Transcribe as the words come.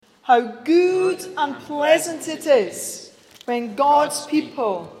How good and pleasant it is when God's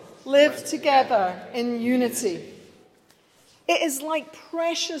people live together in unity. It is like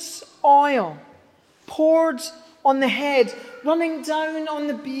precious oil poured on the head, running down on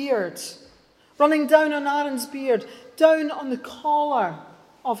the beard, running down on Aaron's beard, down on the collar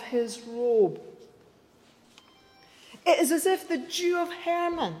of his robe. It is as if the dew of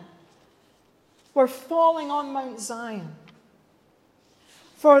Hermon were falling on Mount Zion.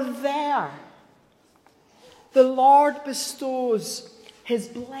 For there, the Lord bestows his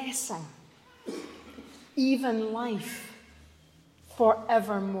blessing, even life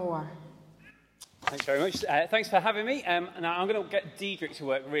forevermore. Thanks very much. Thanks for having me. Now I'm going to get Diedrich to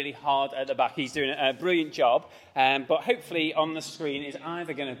work really hard at the back. He's doing a brilliant job. But hopefully on the screen is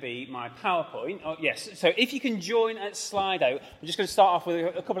either going to be my PowerPoint. Oh, yes. So if you can join at Slido, I'm just going to start off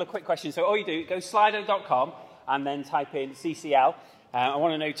with a couple of quick questions. So all you do, go slido.com and then type in CCL. I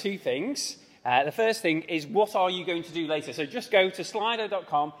want to know two things. The first thing is, what are you going to do later? So just go to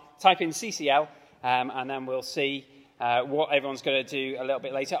slido.com, type in CCL, and then we'll see what everyone's going to do a little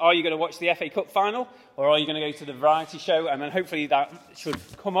bit later. Are you going to watch the FA Cup final, or are you going to go to the variety show? And then hopefully that should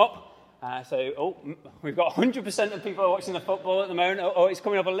come up. We've got 100% of people watching the football at the moment. It's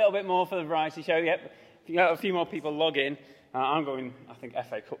coming up a little bit more for the variety show. Yep, if you got a few more people log in. I'm going, I think,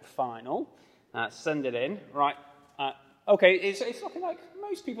 FA Cup final. Send it in. Right. Okay, it's looking like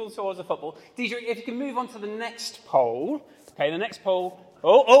most people towards the football. Diedrich, if you can move on to the next poll. Okay, the next poll.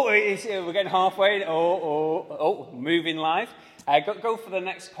 We're getting halfway. Moving live. Go for the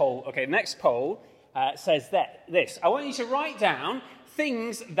next poll. Okay, the next poll says this. I want you to write down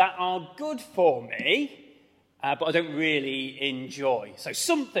things that are good for me, but I don't really enjoy. So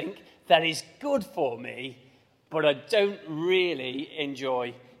something that is good for me, but I don't really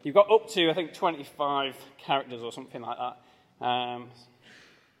enjoy. You've got up to, I think, 25 characters or something like that.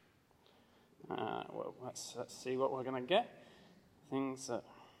 Let's see what we're going to get. Things that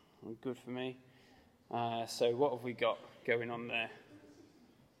are good for me. So what have we got going on there?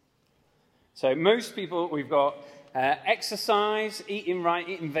 So most people, we've got exercise, eating right,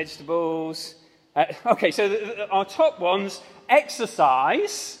 eating vegetables. So our top ones,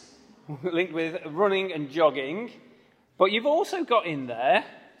 exercise, linked with running and jogging. But you've also got in there,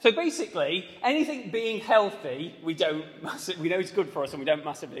 so basically, anything being healthy, we know it's good for us and we don't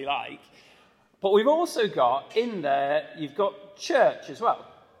massively like. But we've also got in there, you've got church as well.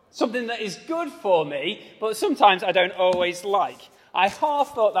 Something that is good for me, but sometimes I don't always like. I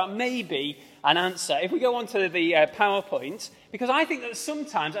half thought that may be an answer. If we go on to the PowerPoint, because I think that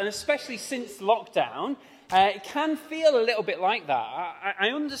sometimes, and especially since lockdown, it can feel a little bit like that. I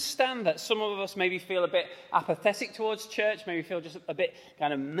understand that some of us maybe feel a bit apathetic towards church, maybe feel just a bit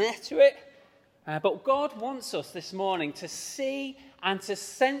kind of meh to it. But God wants us this morning to see and to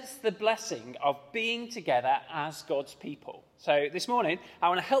sense the blessing of being together as God's people. So this morning, I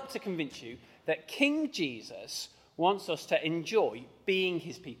want to help to convince you that King Jesus wants us to enjoy being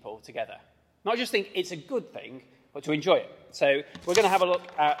his people together. Not just think it's a good thing, but to enjoy it. So we're going to have a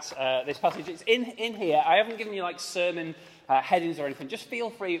look at this passage. It's in here. I haven't given you like sermon headings or anything. Just feel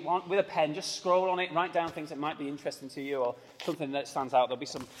free with a pen, just scroll on it, write down things that might be interesting to you or something that stands out. There'll be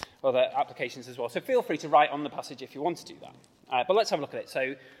some other applications as well. So feel free to write on the passage if you want to do that. But let's have a look at it.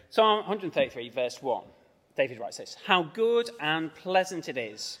 So Psalm 133, verse 1. David writes this: "How good and pleasant it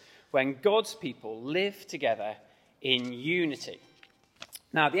is when God's people live together in unity."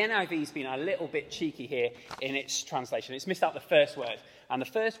 Now, the NIV's been a little bit cheeky here in its translation. It's missed out the first word, and the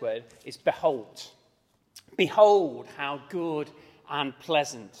first word is behold. Behold, how good and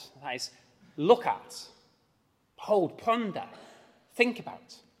pleasant. That is, look at, behold, ponder, think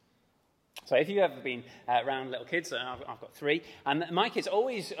about. So if you've ever been around little kids, and I've got 3, and my kids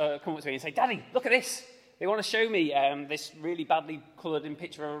always come up to me and say, "Daddy, look at this." They want to show me this really badly coloured in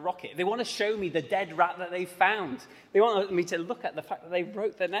picture of a rocket. They want to show me the dead rat that they found. They want me to look at the fact that they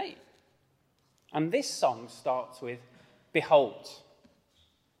wrote their name. And this song starts with, behold.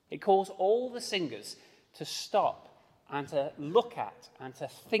 It calls all the singers to stop and to look at and to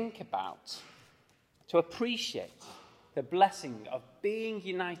think about, to appreciate the blessing of being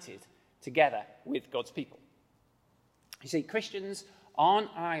united together with God's people. You see, Christians aren't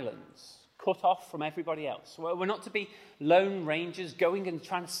islands cut off from everybody else. We're not to be lone rangers going and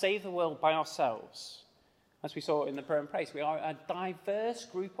trying to save the world by ourselves. As we saw in the prayer and praise, we are a diverse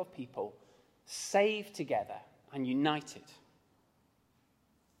group of people saved together and united.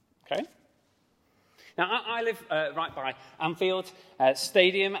 Okay? Now, I live right by Anfield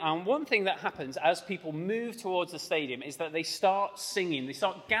Stadium, and one thing that happens as people move towards the stadium is that they start singing. They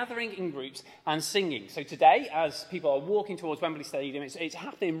start gathering in groups and singing. So today, as people are walking towards Wembley Stadium, it's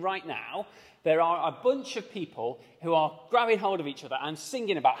happening right now. There are a bunch of people who are grabbing hold of each other and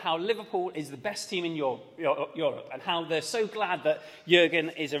singing about how Liverpool is the best team in Europe and how they're so glad that Jurgen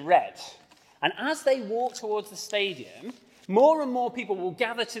is a Red. And as they walk towards the stadium, more and more people will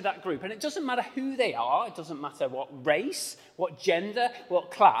gather to that group. And it doesn't matter who they are. It doesn't matter what race, what gender,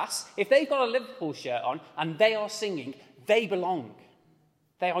 what class. If they've got a Liverpool shirt on and they are singing, they belong.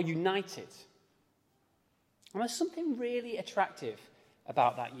 They are united. And there's something really attractive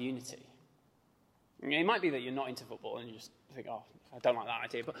about that unity. It might be that you're not into football and you just think, oh, I don't like that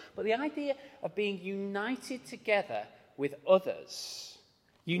idea. But the idea of being united together with others,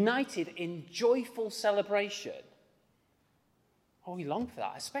 united in joyful celebration, oh, we long for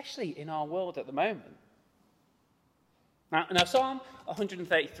that, especially in our world at the moment. Now Psalm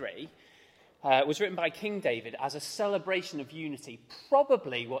 133 was written by King David as a celebration of unity.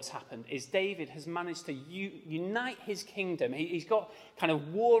 Probably what's happened is David has managed to unite his kingdom. He's got kind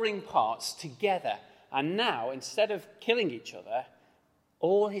of warring parts together. And now, instead of killing each other,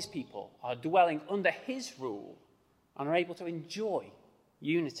 all his people are dwelling under his rule and are able to enjoy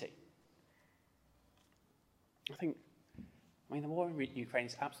unity. I mean, the war in Ukraine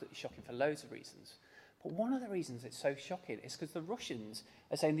is absolutely shocking for loads of reasons. But one of the reasons it's so shocking is because the Russians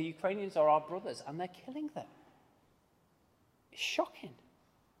are saying the Ukrainians are our brothers and they're killing them. It's shocking.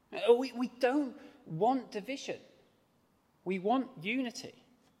 We don't want division. We want unity.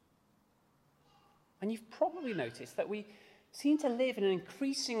 And you've probably noticed that we seem to live in an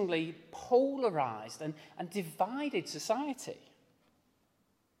increasingly polarised and divided society.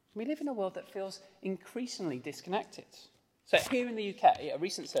 We live in a world that feels increasingly disconnected. So here in the UK, a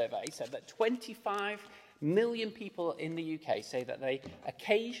recent survey said that 25 million people in the UK say that they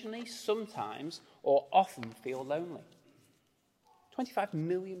occasionally, sometimes, or often feel lonely. 25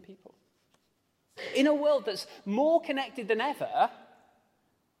 million people. In a world that's more connected than ever,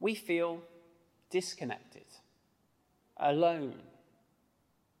 we feel disconnected, alone,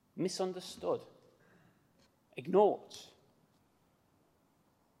 misunderstood, ignored.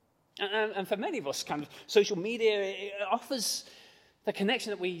 And for many of us, kind of social media, it offers the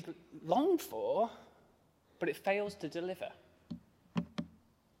connection that we long for, but it fails to deliver.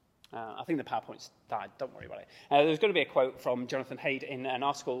 I think the PowerPoint's died, don't worry about it. There's going to be a quote from Jonathan Haidt in an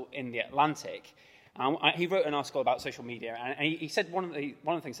article in The Atlantic. He wrote an article about social media, and he said one of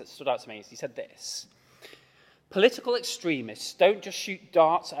the things that stood out to me is he said this: political extremists don't just shoot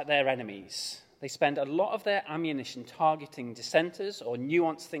darts at their enemies. They spend a lot of their ammunition targeting dissenters or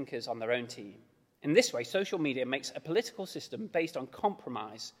nuanced thinkers on their own team. In this way, social media makes a political system based on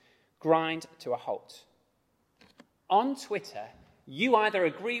compromise grind to a halt. On Twitter, you either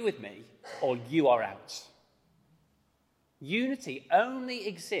agree with me or you are out. Unity only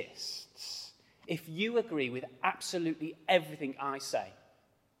exists if you agree with absolutely everything I say.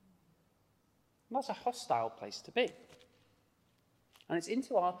 And that's a hostile place to be. And it's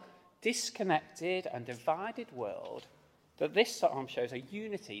into our disconnected and divided world that this psalm shows a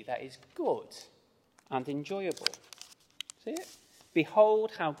unity that is good and enjoyable. See it? Behold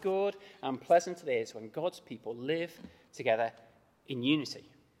how good and pleasant it is when God's people live together in unity.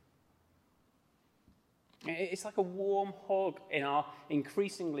 It's like a warm hug in our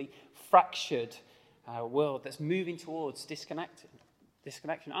increasingly fractured world that's moving towards disconnection.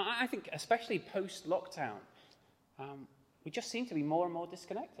 I think especially post-lockdown, we just seem to be more and more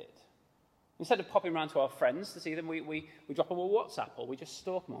disconnected. Instead of popping around to our friends to see them, we drop them a WhatsApp or we just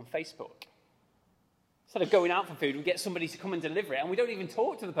stalk them on Facebook. Instead of going out for food, we get somebody to come and deliver it, and we don't even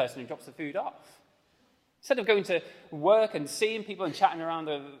talk to the person who drops the food off. Instead of going to work and seeing people and chatting around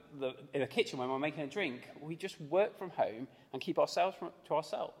in the kitchen when we're making a drink, we just work from home and keep ourselves to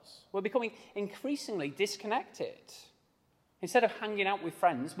ourselves. We're becoming increasingly disconnected. Instead of hanging out with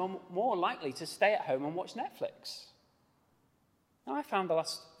friends, we're more likely to stay at home and watch Netflix. Now, I found the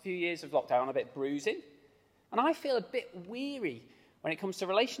last few years of lockdown a bit bruising, and I feel a bit weary when it comes to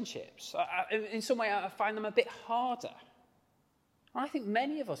relationships. In some way, I find them a bit harder. And I think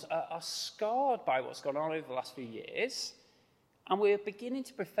many of us are scarred by what's gone on over the last few years, and we're beginning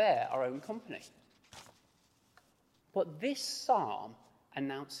to prefer our own company. But this psalm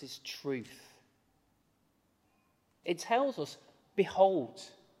announces truth. It tells us, behold,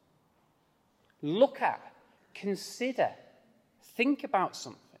 look at, consider, think about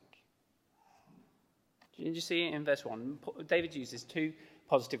something. Did you see it in verse 1? David uses two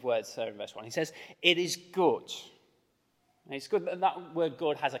positive words there in verse 1. He says, it is good. And it's good that word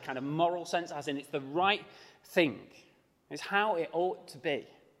good has a kind of moral sense, as in it's the right thing. It's how it ought to be.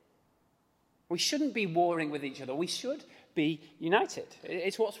 We shouldn't be warring with each other. We should be united.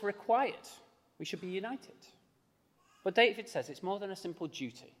 It's what's required. We should be united. But David says it's more than a simple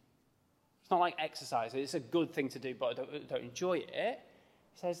duty. It's not like exercise. It's a good thing to do, but I don't enjoy it.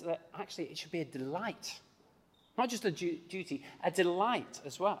 He says that actually it should be a delight. Not just a duty, a delight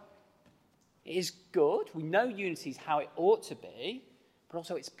as well. It is good. We know unity is how it ought to be, but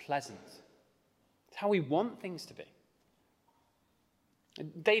also it's pleasant. It's how we want things to be.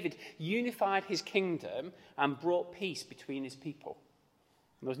 David unified his kingdom and brought peace between his people.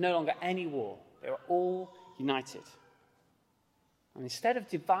 There was no longer any war. They were all united. And instead of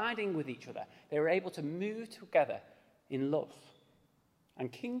dividing with each other, they were able to move together in love.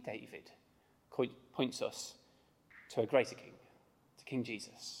 And King David points us to a greater king, to King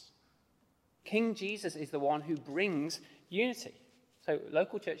Jesus. King Jesus is the one who brings unity. So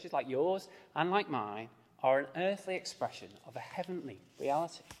local churches like yours and like mine are an earthly expression of a heavenly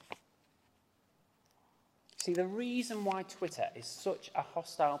reality. See, the reason why Twitter is such a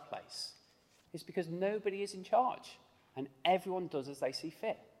hostile place is because nobody is in charge and everyone does as they see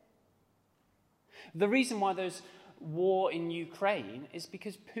fit. The reason why there's war in Ukraine is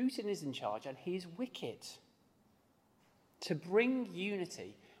because Putin is in charge and he is wicked. To bring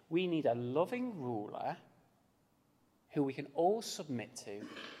unity, we need a loving ruler who we can all submit to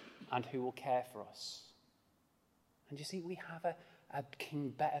and who will care for us. And you see, we have a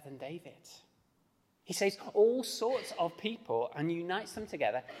king better than David. He saves all sorts of people and unites them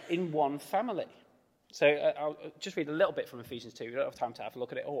together in one family. So I'll just read a little bit from Ephesians 2. We don't have time to have a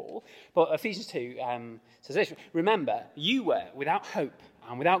look at it all. But Ephesians 2 says this: remember, you were without hope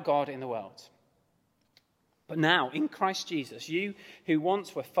and without God in the world. But now, in Christ Jesus, you who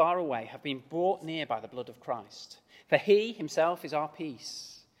once were far away have been brought near by the blood of Christ. For he himself is our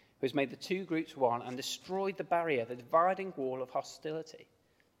peace, who has made the two groups one and destroyed the barrier, the dividing wall of hostility.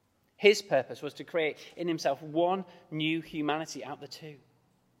 His purpose was to create in himself one new humanity out of the two,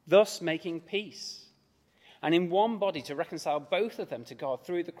 thus making peace, and in one body to reconcile both of them to God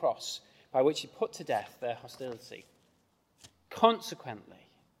through the cross, by which he put to death their hostility. Consequently,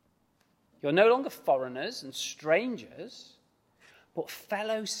 you're no longer foreigners and strangers, but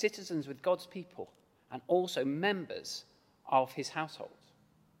fellow citizens with God's people and also members of his household.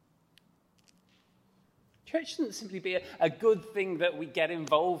 Church shouldn't simply be a good thing that we get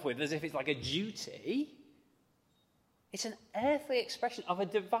involved with as if it's like a duty. It's an earthly expression of a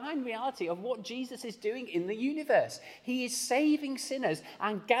divine reality of what Jesus is doing in the universe. He is saving sinners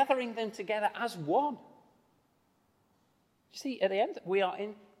and gathering them together as one. You see, at the end, we are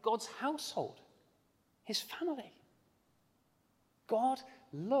in God's household, his family. God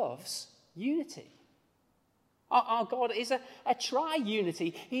loves unity. Our God is a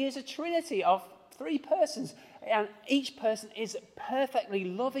tri-unity. He is a trinity of three persons, and each person is perfectly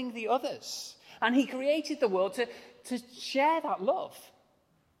loving the others. And he created the world to share that love.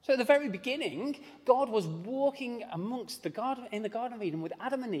 So at the very beginning, God was walking amongst in the Garden of Eden with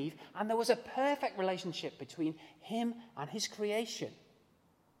Adam and Eve, and there was a perfect relationship between him and his creation.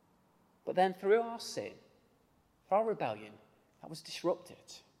 But then through our sin, through our rebellion, that was disrupted.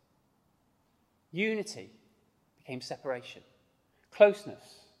 Unity became separation.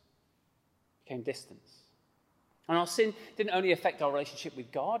 Closeness became distance. And our sin didn't only affect our relationship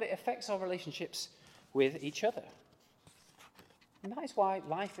with God, it affects our relationships with each other. And that is why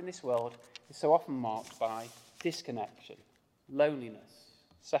life in this world is so often marked by disconnection, loneliness,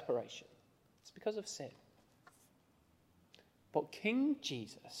 separation. It's because of sin. But King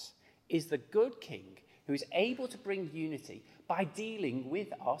Jesus is the good king who is able to bring unity by dealing with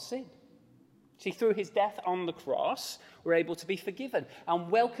our sin. See, through his death on the cross, we're able to be forgiven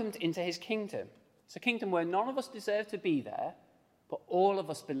and welcomed into his kingdom. It's a kingdom where none of us deserve to be there, but all of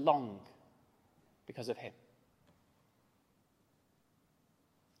us belong because of him.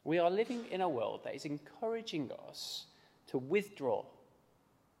 We are living in a world that is encouraging us to withdraw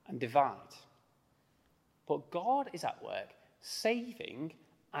and divide. But God is at work saving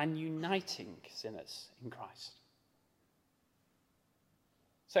and uniting sinners in Christ.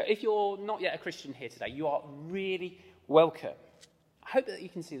 So if you're not yet a Christian here today, you are really welcome. I hope that you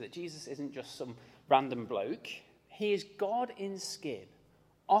can see that Jesus isn't just some random bloke. He is God in skin,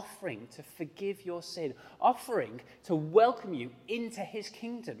 offering to forgive your sin, offering to welcome you into his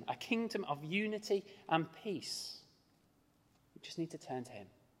kingdom, a kingdom of unity and peace. You just need to turn to him,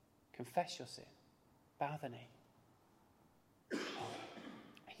 confess your sin, bow the knee.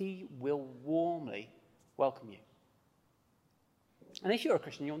 He will warmly welcome you. And if you're a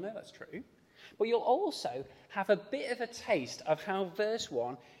Christian, you'll know that's true. But you'll also have a bit of a taste of how verse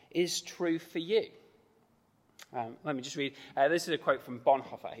 1 is true for you. Let me just read. This is a quote from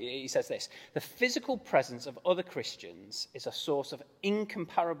Bonhoeffer. He says this: "The physical presence of other Christians is a source of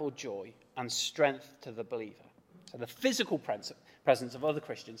incomparable joy and strength to the believer." So the physical presence of other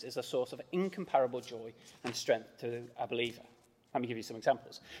Christians is a source of incomparable joy and strength to a believer. Let me give you some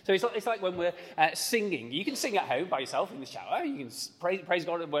examples. So it's like when we're singing. You can sing at home by yourself in the shower. You can praise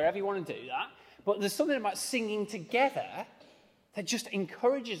God wherever you want to do that. But there's something about singing together that just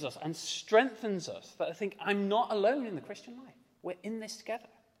encourages us and strengthens us. That I think, I'm not alone in the Christian life. We're in this together.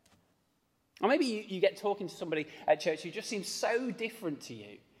 Or maybe you get talking to somebody at church who just seems so different to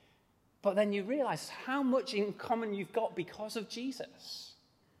you. But then you realise how much in common you've got because of Jesus.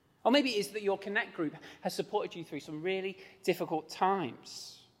 Or maybe it's that your Connect group has supported you through some really difficult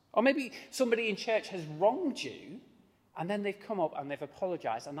times. Or maybe somebody in church has wronged you, and then they've come up and they've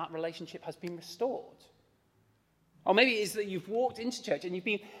apologised, and that relationship has been restored. Or maybe it's that you've walked into church and you've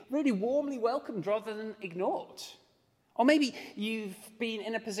been really warmly welcomed rather than ignored. Or maybe you've been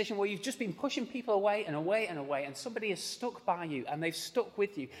in a position where you've just been pushing people away and away and away, and somebody has stuck by you, and they've stuck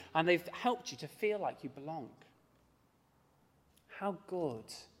with you, and they've helped you to feel like you belong. How good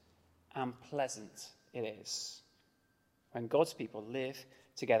and pleasant it is when God's people live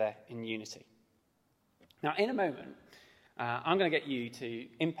together in unity. Now, in a moment, I'm going to get you to,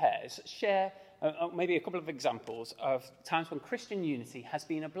 in pairs, share maybe a couple of examples of times when Christian unity has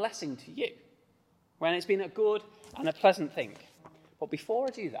been a blessing to you, when it's been a good and a pleasant thing. But before I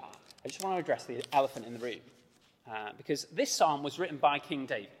do that, I just want to address the elephant in the room, because this psalm was written by King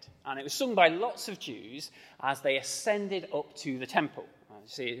David, and it was sung by lots of Jews as they ascended up to the temple.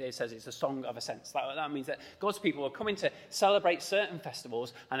 See, it says it's a song of ascents. That means that God's people were coming to celebrate certain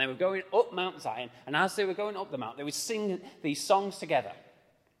festivals, and they were going up Mount Zion, and as they were going up the mount, they would sing these songs together.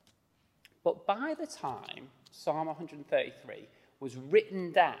 But by the time Psalm 133 was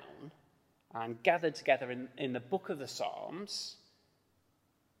written down and gathered together in the book of the Psalms,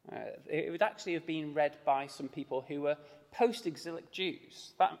 it would actually have been read by some people who were post-exilic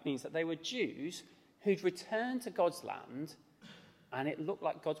Jews. That means that they were Jews who'd returned to God's land, and it looked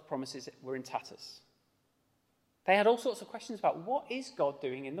like God's promises were in tatters. They had all sorts of questions about, what is God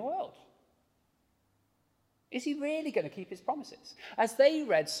doing in the world? Is he really going to keep his promises? As they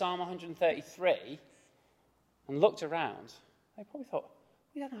read Psalm 133 and looked around, they probably thought,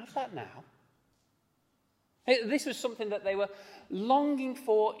 we don't have that now. This was something that they were longing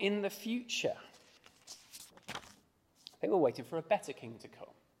for in the future. They were waiting for a better king to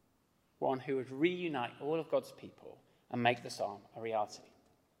come, one who would reunite all of God's people and make the psalm a reality.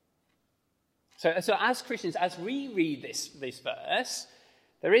 So as Christians, as we read this verse,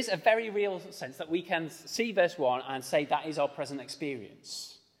 there is a very real sense that we can see verse 1 and say that is our present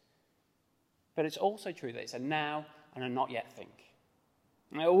experience. But it's also true that it's a now and a not yet thing.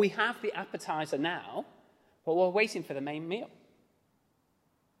 Now, we have the appetizer now, but we're waiting for the main meal.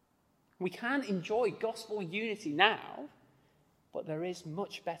 We can enjoy gospel unity now, but there is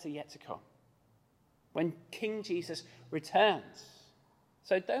much better yet to come when King Jesus returns.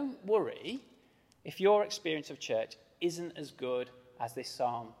 So don't worry if your experience of church isn't as good as this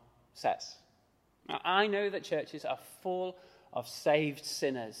psalm says. Now, I know that churches are full of saved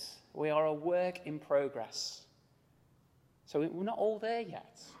sinners. We are a work in progress. So we're not all there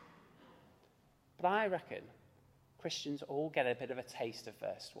yet. But I reckon Christians all get a bit of a taste of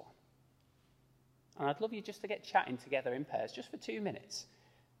verse 1. And I'd love you just to get chatting together in pairs, just for 2 minutes,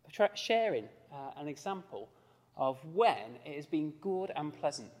 sharing an example of when it has been good and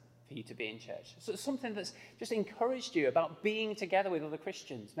pleasant for you to be in church. So it's something that's just encouraged you about being together with other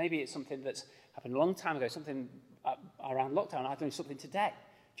Christians. Maybe it's something that's happened a long time ago, something around lockdown, I'm doing something today.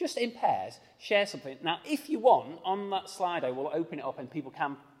 Just in pairs, share something. Now, if you want, on that Slido, we'll open it up and people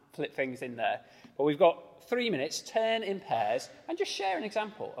can flip things in there. But we've got 3 minutes, turn in pairs, and just share an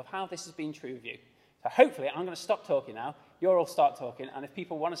example of how this has been true of you. So hopefully, I'm going to stop talking now. You'll all start talking, and if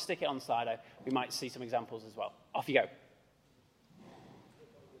people want to stick it on Slido, we might see some examples as well. Off you go.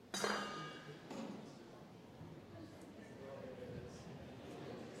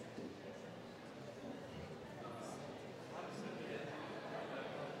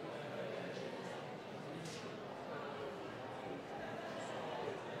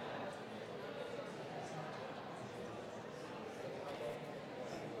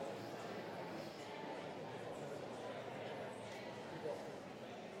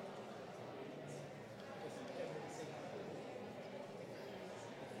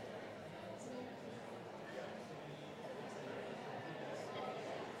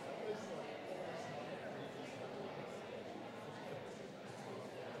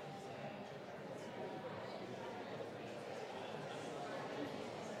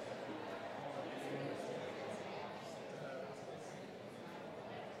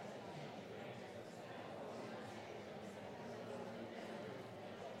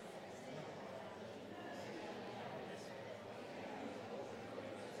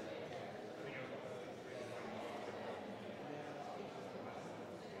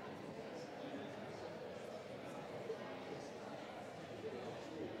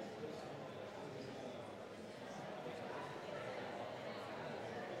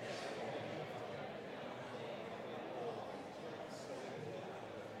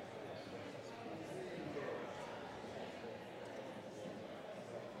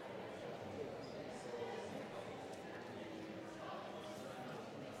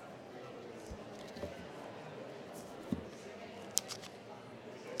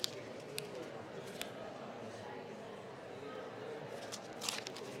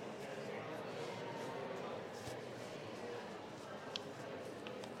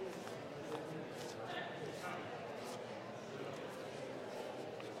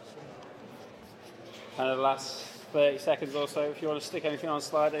 kind of the last 30 seconds or so. If you want to stick anything on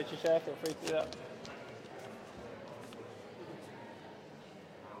Slido to share, feel free to do that.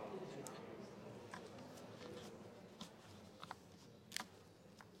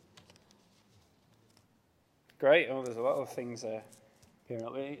 Great. Oh, there's a lot of things appearing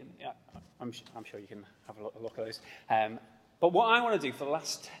up there. Yeah, I'm sure you can have a look at those. But what I want to do for the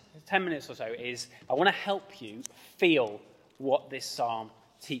last 10 minutes or so is I want to help you feel what this psalm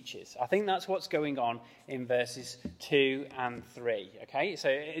teaches. I think that's what's going on in verses 2 and 3. Okay, so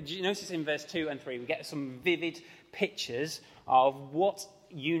do you notice in verse 2 and 3 we get some vivid pictures of what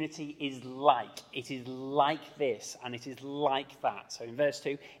unity is like. It is like this and it is like that. So in verse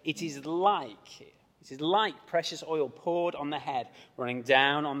 2, it is like precious oil poured on the head, running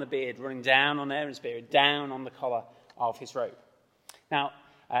down on the beard, running down on Aaron's beard, down on the collar of his robe. Now,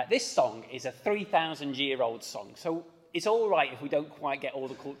 this song is a 3,000-year-old song, so it's all right if we don't quite get all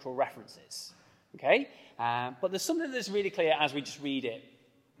the cultural references, okay? But there's something that's really clear as we just read it.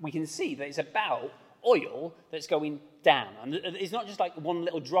 We can see that it's about oil that's going down. And it's not just like one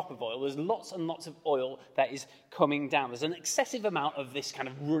little drop of oil. There's lots and lots of oil that is coming down. There's an excessive amount of this kind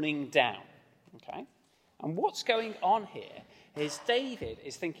of running down, okay? And what's going on here is David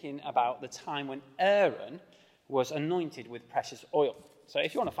is thinking about the time when Aaron was anointed with precious oil. So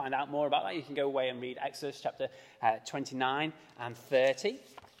if you want to find out more about that, you can go away and read Exodus chapter 29 and 30.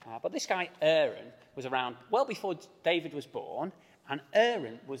 But this guy, Aaron, was around well before David was born, and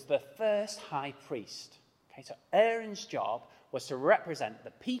Aaron was the first high priest. Okay, so Aaron's job was to represent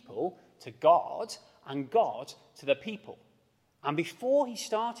the people to God and God to the people. And before he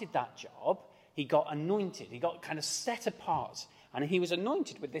started that job, he got anointed. He got kind of set apart, and he was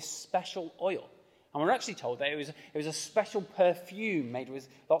anointed with this special oil. And we're actually told that it was a special perfume made with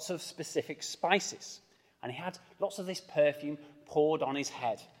lots of specific spices. And he had lots of this perfume poured on his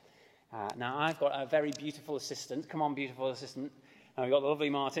head. Now, I've got a very beautiful assistant. Come on, beautiful assistant. And we've got the lovely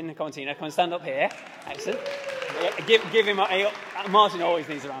Martin. Come on, Tina. Come and stand up here. Excellent. Give him Martin always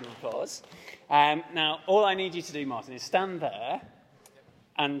needs a round of applause. Now, all I need you to do, Martin, is stand there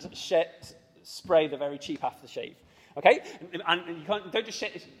and spray the very cheap aftershave. Okay? And you don't just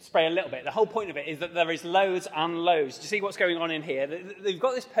spray a little bit. The whole point of it is that there is loads and loads. Do you see what's going on in here? They've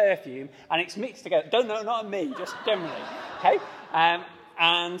got this perfume, and it's mixed together. Not on me, just generally. Okay?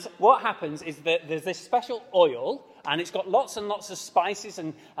 And what happens is that there's this special oil, and it's got lots and lots of spices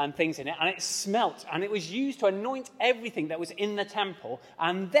and things in it, and it smelt, and it was used to anoint everything that was in the temple,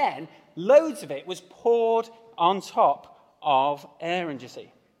 and then loads of it was poured on top of Aaron, do you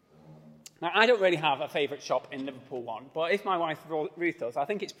see? Now, I don't really have a favourite shop in Liverpool one, but if my wife Ruth does, I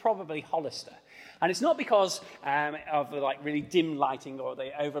think it's probably Hollister. And it's not because of the really dim lighting or the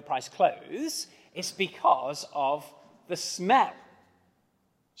overpriced clothes. It's because of the smell.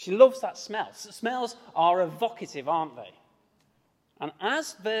 She loves that smell. Smells are evocative, aren't they? And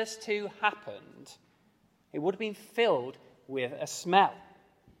as verse 2 happened, it would have been filled with a smell.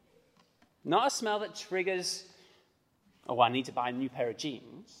 Not a smell that triggers, I need to buy a new pair of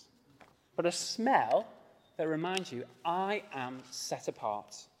jeans. But a smell that reminds you, I am set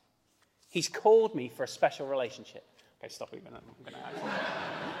apart. He's called me for a special relationship. Okay, stop it.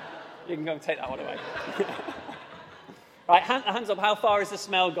 You can go and take that one away. Right, hands up. How far is the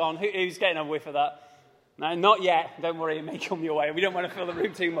smell gone? Who's getting a whiff of that? No, not yet. Don't worry, it may come your way. We don't want to fill the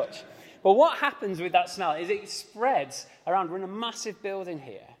room too much. But what happens with that smell is it spreads around. We're in a massive building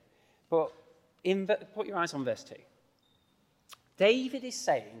here. But put your eyes on verse 2. David is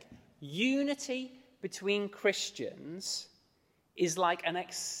saying, unity between Christians is like an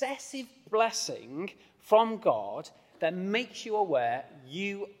excessive blessing from God that makes you aware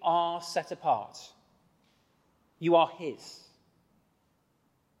you are set apart. You are his.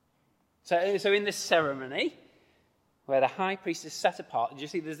 So in this ceremony, where the high priest is set apart, you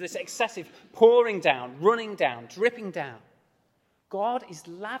see there's this excessive pouring down, running down, dripping down. God is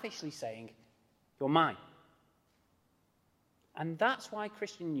lavishly saying, you're mine. And that's why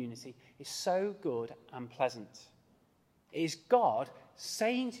Christian unity is so good and pleasant. It is God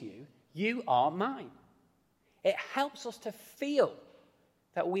saying to you, you are mine. It helps us to feel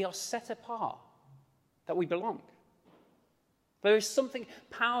that we are set apart, that we belong. There is something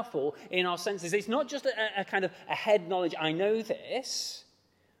powerful in our senses. It's not just a kind of a head knowledge, I know this,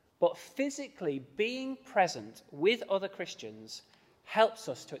 but physically being present with other Christians helps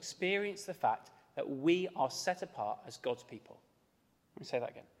us to experience the fact that we are set apart as God's people. Let me say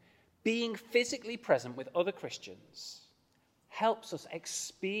that again. Being physically present with other Christians helps us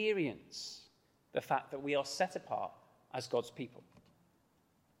experience the fact that we are set apart as God's people.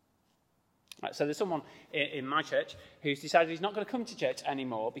 Right, so there's someone in my church who's decided he's not going to come to church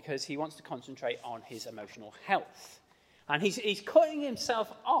anymore because he wants to concentrate on his emotional health. And he's cutting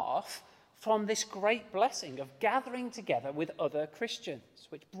himself off from this great blessing of gathering together with other Christians,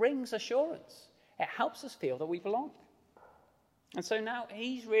 which brings assurance. It helps us feel that we belong. And so now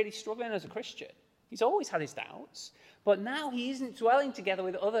he's really struggling as a Christian. He's always had his doubts, but now he isn't dwelling together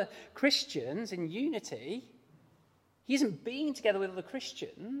with other Christians in unity. He isn't being together with other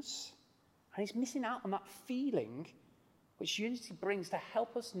Christians, and he's missing out on that feeling which unity brings to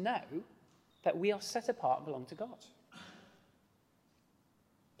help us know that we are set apart and belong to God.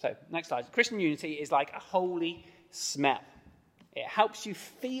 So, next slide. Christian unity is like a holy smell. It helps you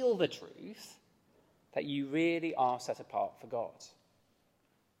feel the truth that you really are set apart for God.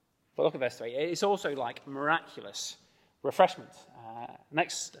 But look at verse 3. It's also like miraculous refreshment.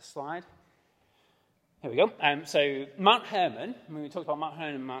 Next slide. Here we go. So Mount Hermon, when we talked about Mount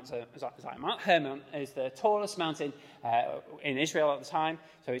Hermon and Mount Zion, Mount Hermon is the tallest mountain in Israel at the time.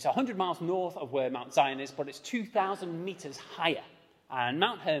 So it's 100 miles north of where Mount Zion is, but it's 2,000 meters higher. And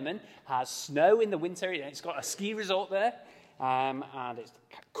Mount Hermon has snow in the winter, and it's got a ski resort there, and it's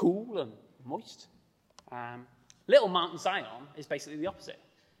cool and moist. Little Mount Zion is basically the opposite.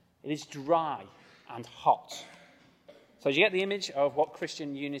 It is dry and hot. So do you get the image of what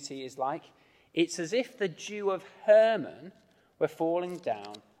Christian unity is like? It's as if the dew of Hermon were falling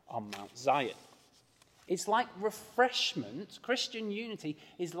down on Mount Zion. It's like refreshment. Christian unity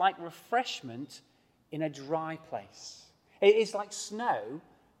is like refreshment in a dry place. It is like snow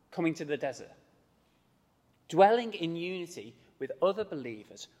coming to the desert. Dwelling in unity with other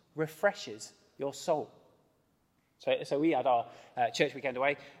believers refreshes your soul. So we had our church weekend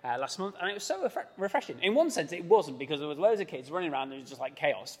away last month, and it was so refreshing. In one sense, it wasn't, because there was loads of kids running around and it was just like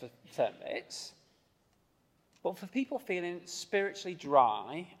chaos for certain bits. But for people feeling spiritually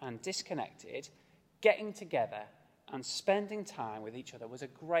dry and disconnected, getting together and spending time with each other was a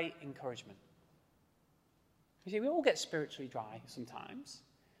great encouragement. You see, we all get spiritually dry sometimes.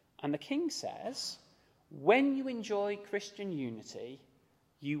 And the King says, when you enjoy Christian unity,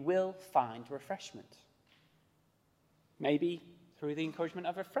 you will find refreshment. Maybe through the encouragement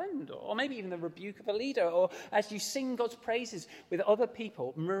of a friend, or maybe even the rebuke of a leader, or as you sing God's praises with other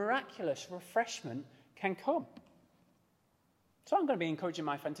people, miraculous refreshment can come. So I'm going to be encouraging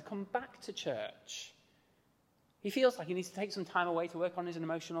my friend to come back to church. He feels like he needs to take some time away to work on his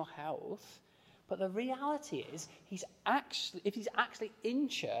emotional health. But the reality is, if he's actually in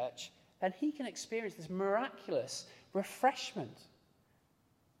church, then he can experience this miraculous refreshment.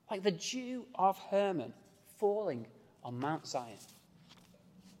 Like the dew of Hermon falling on Mount Zion.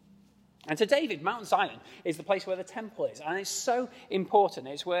 And to David, Mount Zion is the place where the temple is. And it's so important.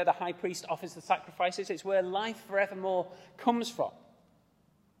 It's where the high priest offers the sacrifices. It's where life forevermore comes from.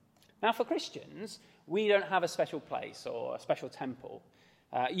 Now, for Christians, we don't have a special place or a special temple.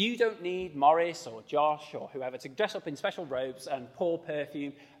 You don't need Morris or Josh or whoever to dress up in special robes and pour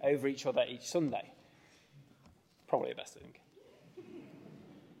perfume over each other each Sunday. Probably the best thing.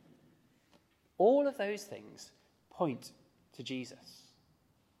 All of those things point to Jesus.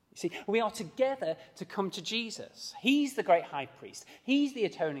 You see, we are together to come to Jesus. He's the great high priest. He's the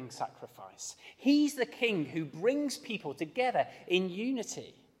atoning sacrifice. He's the King who brings people together in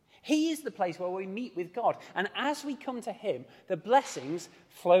unity. He is the place where we meet with God. And as we come to him, the blessings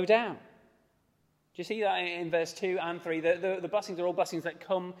flow down. Do you see that in verse 2 and 3? The blessings are all blessings that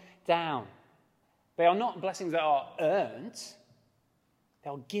come down. They are not blessings that are earned. They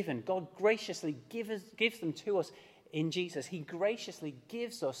are given. God graciously gives them to us in Jesus. He graciously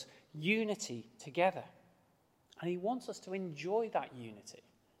gives us unity together. And he wants us to enjoy that unity,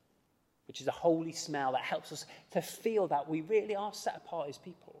 which is a holy smell that helps us to feel that we really are set apart as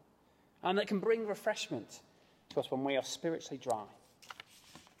people. And that can bring refreshment to us when we are spiritually dry.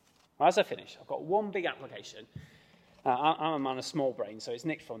 Well, as I finish, I've got one big application. I'm a man of small brain, so it's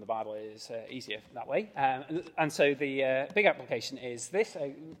nicked from the Bible. It's easier that way. And so the big application is this.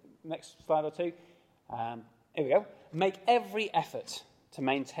 Next slide or two. Here we go. Make every effort to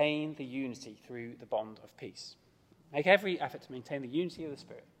maintain the unity through the bond of peace. Make every effort to maintain the unity of the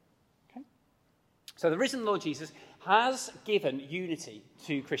Spirit. Okay? So the risen Lord Jesus has given unity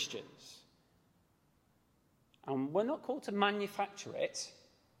to Christians. And we're not called to manufacture it.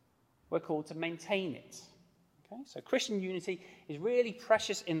 We're called to maintain it. Okay? So Christian unity is really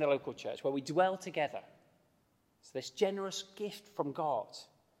precious in the local church where we dwell together. It's this generous gift from God.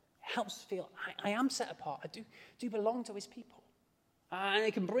 It helps us feel, I am set apart. I do belong to his people. And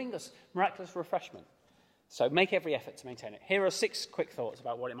it can bring us miraculous refreshment. So make every effort to maintain it. Here are 6 quick thoughts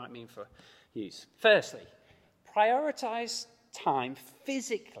about what it might mean for you. Firstly, prioritize time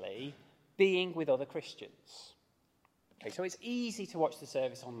physically being with other Christians. Okay, so it's easy to watch the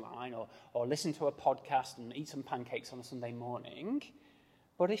service online or listen to a podcast and eat some pancakes on a Sunday morning.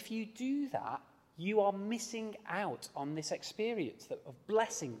 But if you do that, you are missing out on this experience of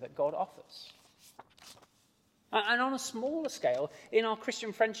blessing that God offers. And on a smaller scale, in our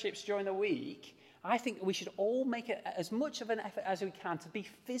Christian friendships during the week, I think we should all make it as much of an effort as we can to be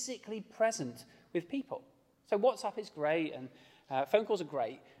physically present with people. So WhatsApp is great and phone calls are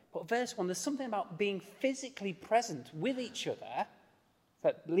great, but verse 1, there's something about being physically present with each other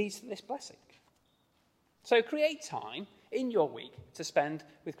that leads to this blessing. So create time in your week to spend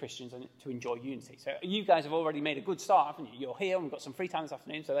with Christians and to enjoy unity. So you guys have already made a good start, haven't you? You're here and we've got some free time this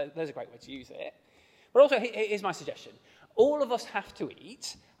afternoon, so there's a great way to use it. But also, here's my suggestion. All of us have to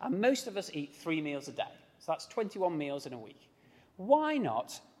eat, and most of us eat 3 meals a day. So that's 21 meals in a week. Why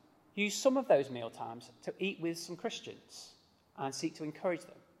not use some of those meal times to eat with some Christians and seek to encourage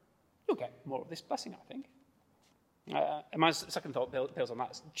them? You'll get more of this blessing, I think. And my second thought builds on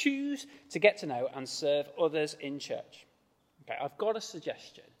that. Choose to get to know and serve others in church. Okay, I've got a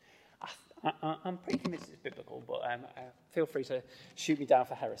suggestion. I'm pretty convinced it's biblical, but feel free to shoot me down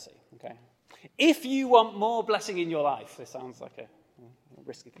for heresy. Okay. If you want more blessing in your life, this sounds like a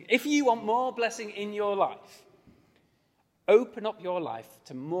risky thing. If you want more blessing in your life, open up your life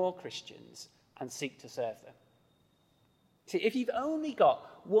to more Christians and seek to serve them. See, if you've only got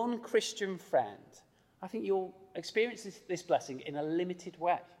one Christian friend, I think you'll experience this blessing in a limited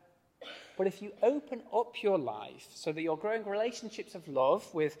way. But if you open up your life so that you're growing relationships of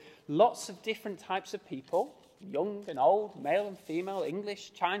love with lots of different types of people, young and old, male and female,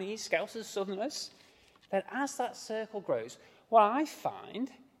 English, Chinese, Scousers, Southerners, then as that circle grows, what I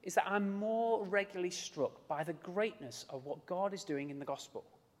find is that I'm more regularly struck by the greatness of what God is doing in the gospel.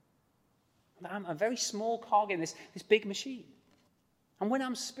 I'm a very small cog in this big machine. And when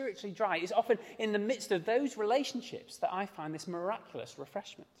I'm spiritually dry, it's often in the midst of those relationships that I find this miraculous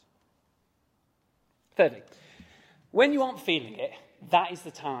refreshment. Thirdly, when you aren't feeling it, that is the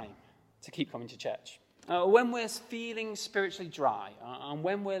time to keep coming to church. When we're feeling spiritually dry and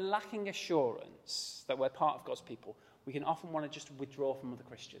when we're lacking assurance that we're part of God's people, we can often want to just withdraw from other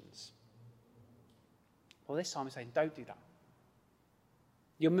Christians. Well, this time I'm saying, don't do that.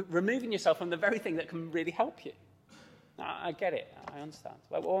 You're removing yourself from the very thing that can really help you. I get it. I understand.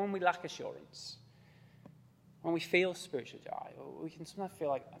 But when we lack assurance, when we feel spiritually dry, we can sometimes feel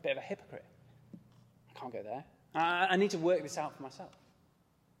like a bit of a hypocrite. I can't go there. I need to work this out for myself.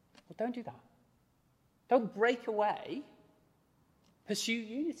 Well, don't do that. Don't break away. Pursue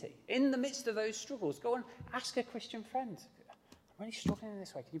unity. In the midst of those struggles, go and ask a Christian friend. I'm really struggling in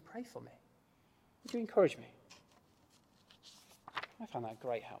this way. Can you pray for me? Would you encourage me? I found that a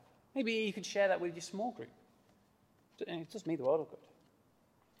great help. Maybe you could share that with your small group. It does me the world of good.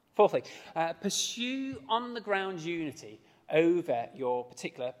 Fourthly, pursue on-the-ground unity over your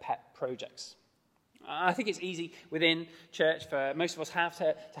particular pet projects. I think it's easy within church for most of us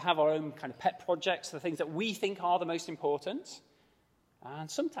to have our own kind of pet projects, the things that we think are the most important. And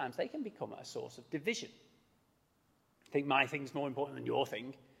sometimes they can become a source of division. I think my thing's more important than your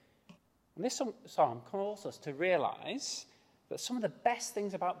thing. And this psalm calls us to realise that some of the best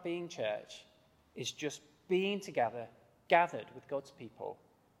things about being church is just being together, gathered with God's people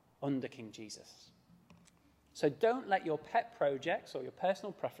under King Jesus. So don't let your pet projects or your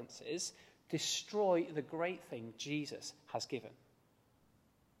personal preferences destroy the great thing Jesus has given.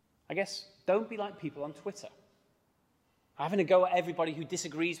 I guess don't be like people on Twitter, having a go at everybody who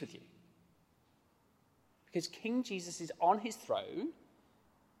disagrees with you. Because King Jesus is on his throne,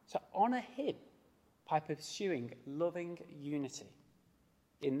 so honour him by pursuing loving unity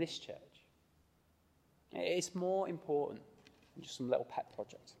in this church. It's more important than just some little pet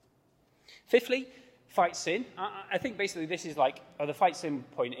project. Fifthly, fight sin. I think basically this is like, the fight sin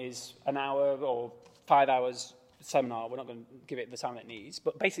point is an hour or 5 hours seminar. We're not going to give it the time it needs.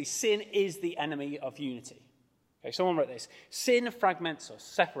 But basically, sin is the enemy of unity. Okay, someone wrote this. Sin fragments us,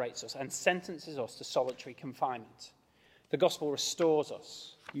 separates us, and sentences us to solitary confinement. The gospel restores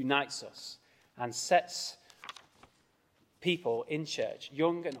us, unites us, and sets people in church,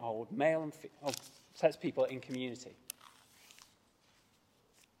 young and old, male and female, sets people in community.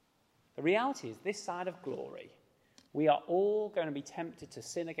 The reality is, this side of glory, we are all going to be tempted to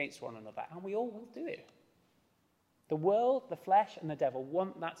sin against one another, and we all will do it. The world, the flesh, and the devil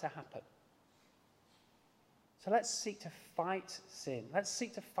want that to happen. So let's seek to fight sin. Let's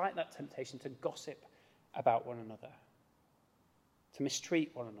seek to fight that temptation to gossip about one another, to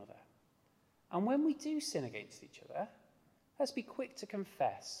mistreat one another. And when we do sin against each other, let's be quick to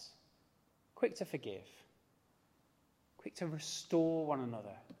confess, quick to forgive, quick to restore one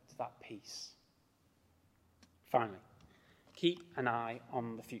another to that peace. Finally, keep an eye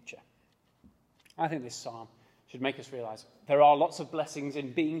on the future. I think this psalm should make us realize there are lots of blessings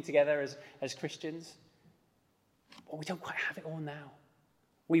in being together as Christians, but we don't quite have it all now.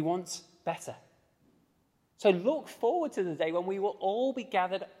 We want better. So look forward to the day when we will all be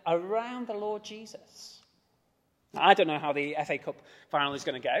gathered around the Lord Jesus. Now, I don't know how the FA Cup final is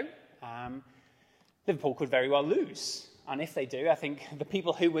going to go. Liverpool could very well lose. And if they do, I think the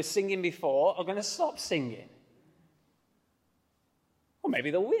people who were singing before are going to stop singing. Or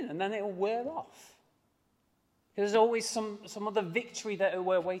maybe they'll win and then it'll wear off. Because there's always some other victory that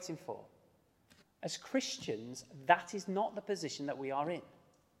we're waiting for. As Christians, that is not the position that we are in.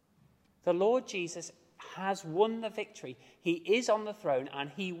 The Lord Jesus has won the victory. He is on the throne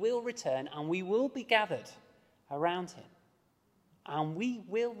and he will return and we will be gathered around him. And we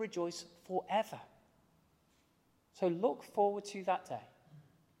will rejoice forever. So look forward to that day.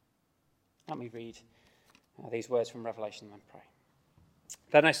 Let me read these words from Revelation and pray.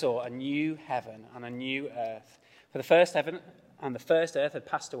 Then I saw a new heaven and a new earth. For the first heaven and the first earth had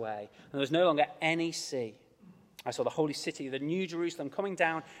passed away, and there was no longer any sea. I saw the holy city, the new Jerusalem, coming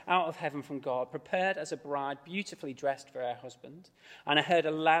down out of heaven from God, prepared as a bride, beautifully dressed for her husband. And I heard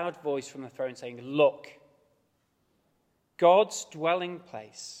a loud voice from the throne saying, "Look, God's dwelling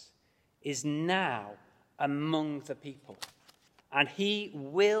place is now among the people, and he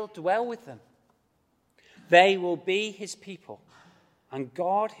will dwell with them. They will be his people, and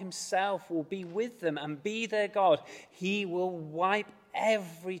God himself will be with them and be their God. He will wipe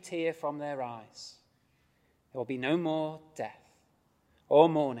every tear from their eyes. There will be no more death, or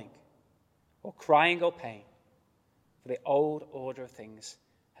mourning, or crying or pain, for the old order of things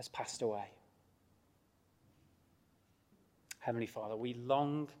has passed away." Heavenly Father, we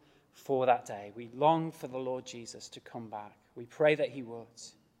long for that day. We long for the Lord Jesus to come back. We pray that he would.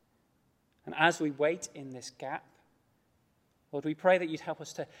 And as we wait in this gap, Lord, we pray that you'd help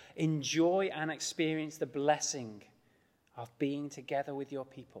us to enjoy and experience the blessing of being together with your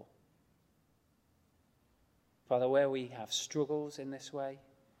people. Father, where we have struggles in this way,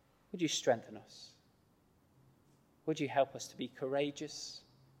 would you strengthen us? Would you help us to be courageous?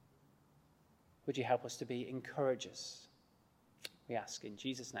 Would you help us to be encouragers? We ask in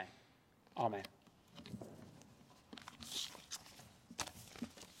Jesus' name. Amen.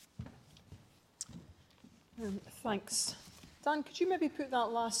 Thanks. Dan, could you maybe put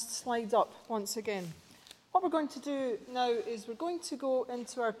that last slide up once again? What we're going to do now is we're going to go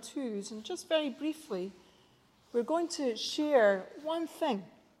into our twos, and just very briefly, we're going to share one thing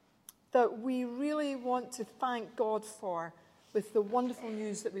that we really want to thank God for with the wonderful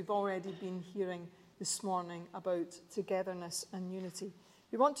news that we've already been hearing this morning about togetherness and unity.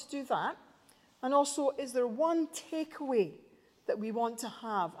 We want to do that. And also, is there one takeaway that we want to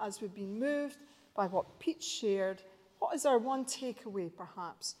have as we've been moved by what Pete shared? What is our one takeaway,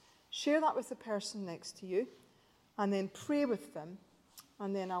 perhaps? Share that with the person next to you, and then pray with them,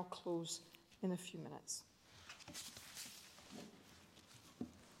 and then I'll close in a few minutes.